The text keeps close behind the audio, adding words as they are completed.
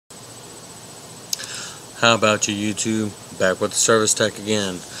How about you, YouTube? Back with the Service Tech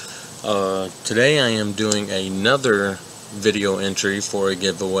again. Today I am doing another video entry for a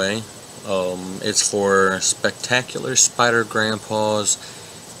giveaway. It's for Spectacular Spider Grandpa's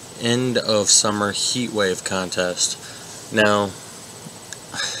End of Summer Heatwave contest. Now,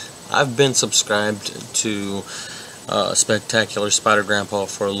 I've been subscribed to Spectacular Spider Grandpa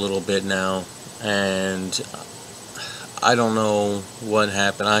for a little bit now, and I don't know what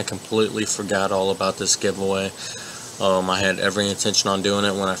happened. I completely forgot all about this giveaway. I had every intention on doing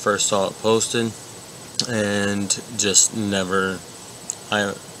it when I first saw it posted, and just never,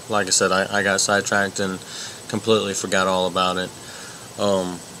 like I said, I got sidetracked and completely forgot all about it.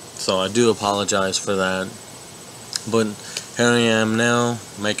 So I do apologize for that. But here I am now,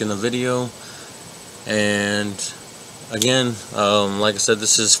 making the video, and again, like I said,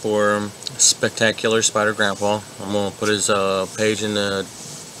 this is for Spectacular Spider Grandpa. I'm going to put his page in the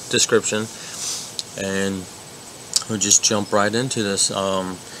description, and we'll just jump right into this.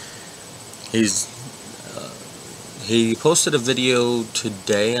 He posted a video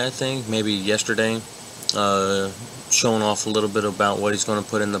today, I think, maybe yesterday, showing off a little bit about what he's going to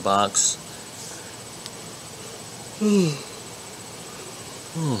put in the box.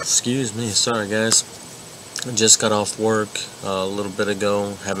 Oh, excuse me, sorry guys. I just got off work a little bit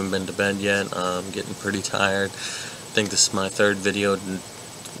ago. Haven't been to bed yet. I'm getting pretty tired. I think this is my third video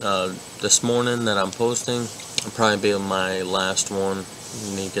this morning that I'm posting. It'll probably be my last one.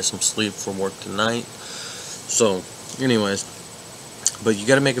 I need to get some sleep for work tonight. So, anyways, but you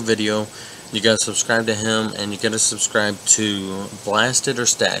gotta make a video. You gotta subscribe to him, and you gotta subscribe to Blasted or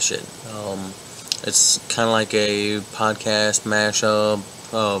Stash It. It's kind of like a podcast mashup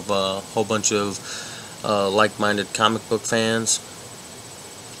of a whole bunch of like-minded comic book fans.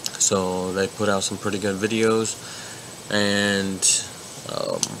 So they put out some pretty good videos, and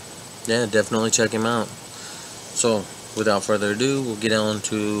yeah, definitely check him out. So without further ado, we'll get on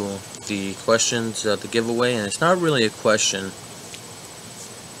to the questions of the giveaway. And it's not really a question.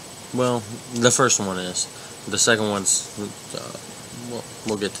 Well, the first one is. The second one's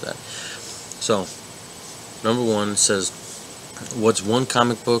we'll get to that. So number one says, what's one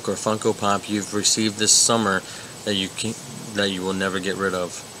comic book or Funko Pop you've received this summer that you will never get rid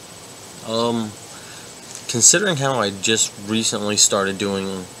of? Considering how I just recently started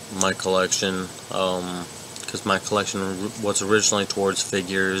doing my collection, because my collection was originally towards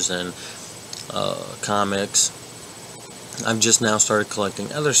figures and comics, I've just now started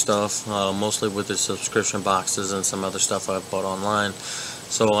collecting other stuff, mostly with the subscription boxes and some other stuff I've bought online.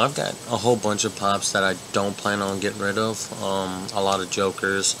 So I've got a whole bunch of pops that I don't plan on getting rid of. A lot of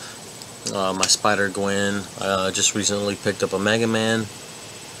Jokers. My Spider-Gwen. Just recently picked up a Mega Man.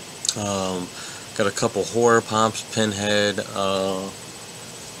 Got a couple horror pops. Pinhead.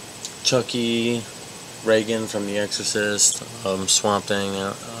 Chucky. Reagan from The Exorcist. Swamp Thing.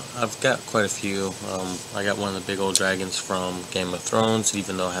 I've got quite a few. I got one of the big old dragons from Game of Thrones.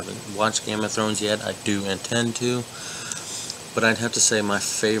 Even though I haven't watched Game of Thrones yet, I do intend to. But I'd have to say my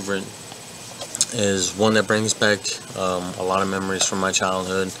favorite is one that brings back a lot of memories from my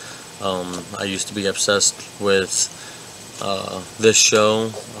childhood. I used to be obsessed with this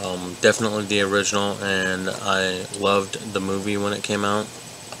show, definitely the original, and I loved the movie when it came out.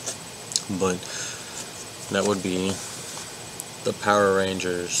 But that would be the Power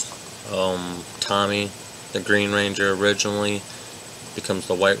Rangers. Tommy, the Green Ranger originally, becomes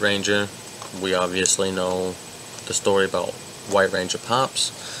the White Ranger. We obviously know the story about White Ranger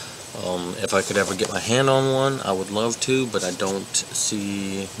pops. If I could ever get my hand on one, I would love to, but I don't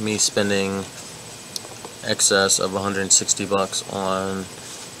see me spending excess of 160 bucks on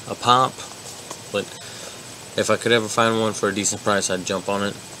a pop. But if I could ever find one for a decent price, I'd jump on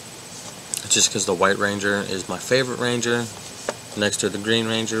it. Just because the White Ranger is my favorite Ranger, next to the Green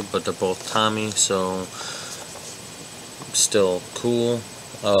Ranger, but they're both Tommy, so still cool.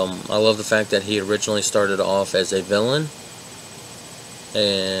 I love the fact that he originally started off as a villain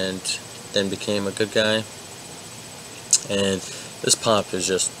and then became a good guy. And this pop is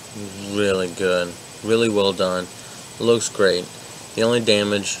just really good, really well done, looks great. The only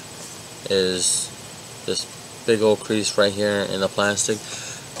damage is this big old crease right here in the plastic,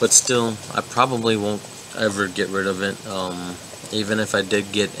 but still, I probably won't ever get rid of it. Even if I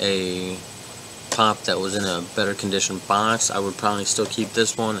did get a pop that was in a better condition box, I would probably still keep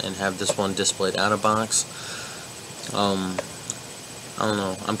this one and have this one displayed out of box. I don't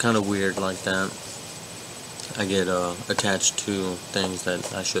know, I'm kind of weird like that. I get attached to things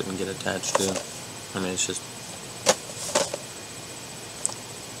that I shouldn't get attached to. I mean, it's just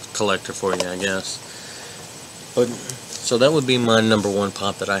collector for you, I guess. But So that would be my number one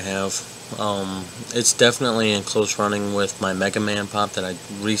pop that I have. It's definitely in close running with my Mega Man pop that I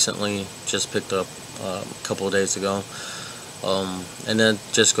recently just picked up a couple of days ago. And that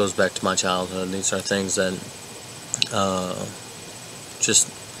just goes back to my childhood. These are things that, just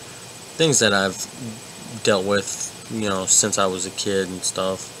things that I've dealt with, since I was a kid and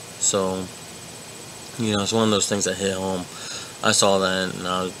stuff. So, it's one of those things that hit home. I saw that and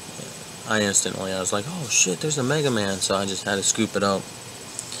I was like, oh shit, there's a Mega Man. So I just had to scoop it up.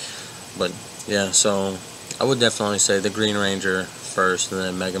 But yeah, so I would definitely say the Green Ranger first and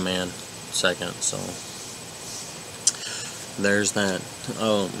then Mega Man second. So there's that.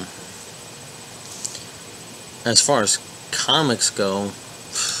 As far as comics go,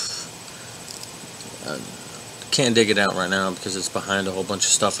 I can't dig it out right now because it's behind a whole bunch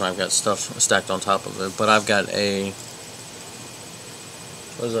of stuff and I've got stuff stacked on top of it. But I've got a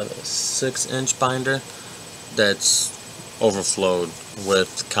 6-inch binder that's overflowed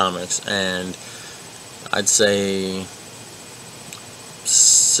with comics, and I'd say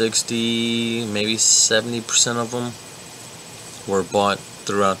 60, maybe 70% of them were bought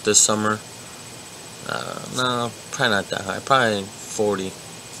throughout this summer. No, probably not that high. Probably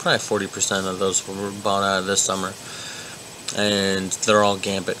 40% of those were bought out of this summer, and they're all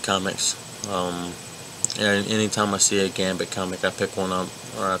Gambit comics. And anytime I see a Gambit comic, I pick one up,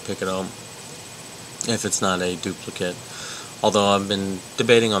 or I pick it up if it's not a duplicate. Although I've been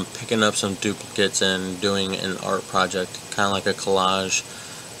debating on picking up some duplicates and doing an art project, kind of like a collage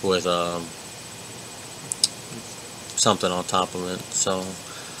with something on top of it. So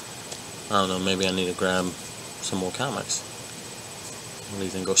I don't know, maybe I need to grab some more comics. What do you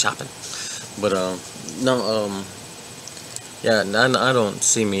think? Go shopping? But no, yeah, I don't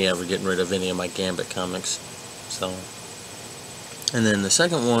see me ever getting rid of any of my Gambit comics. So, and then the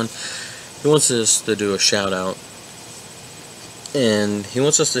second one, he wants us to do a shout out. And he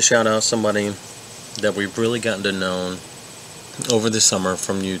wants us to shout out somebody that we've really gotten to know over the summer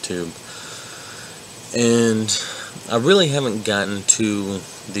from YouTube. And I really haven't gotten to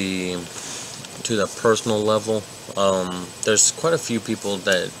the personal level. There's quite a few people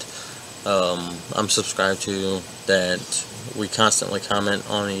that I'm subscribed to that we constantly comment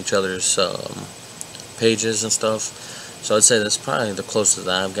on each other's pages and stuff. So I'd say that's probably the closest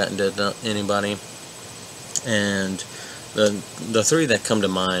that I've gotten to anybody. And the three that come to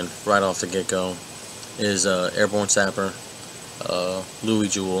mind right off the get-go is Airborne Sapper, Louis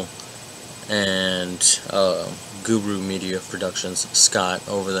Jewell, and Guru Media Productions, Scott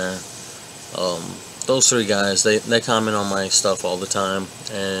over there. Those three guys, they comment on my stuff all the time,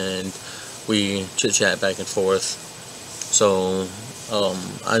 and we chit-chat back and forth. So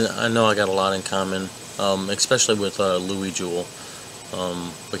I know I got a lot in common, especially with Louis Jewell.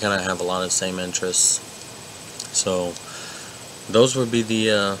 We kind of have a lot of the same interests. So those would be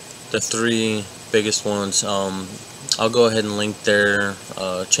the three biggest ones. I'll go ahead and link their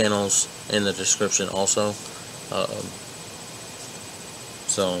channels in the description also.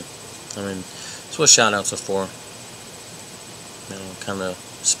 So, I mean, that's what shoutouts are for. Kind of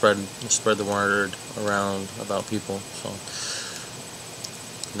spread the word around about people. So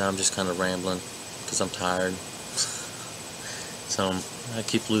now I'm just kind of rambling because I'm tired. So I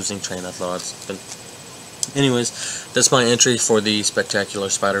keep losing train of thoughts. But anyways, that's my entry for the Spectacular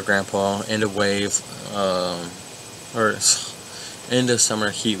Spider Grandpa End of Wave, or End of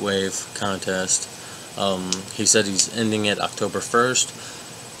Summer Heatwave contest. He said he's ending it October 1st,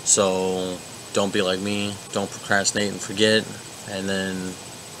 so don't be like me, don't procrastinate and forget, and then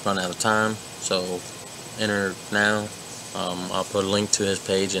run out of time. So enter now. I'll put a link to his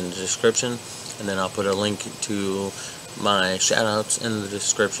page in the description, and then I'll put a link to my shoutouts in the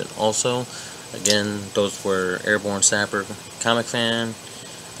description also. Again, those were Airborne Sapper, Comic Fan,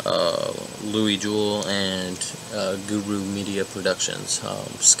 Louis Jewell, and Guru Media Productions,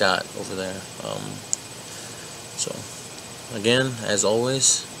 Scott over there. So, again, as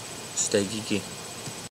always, stay geeky.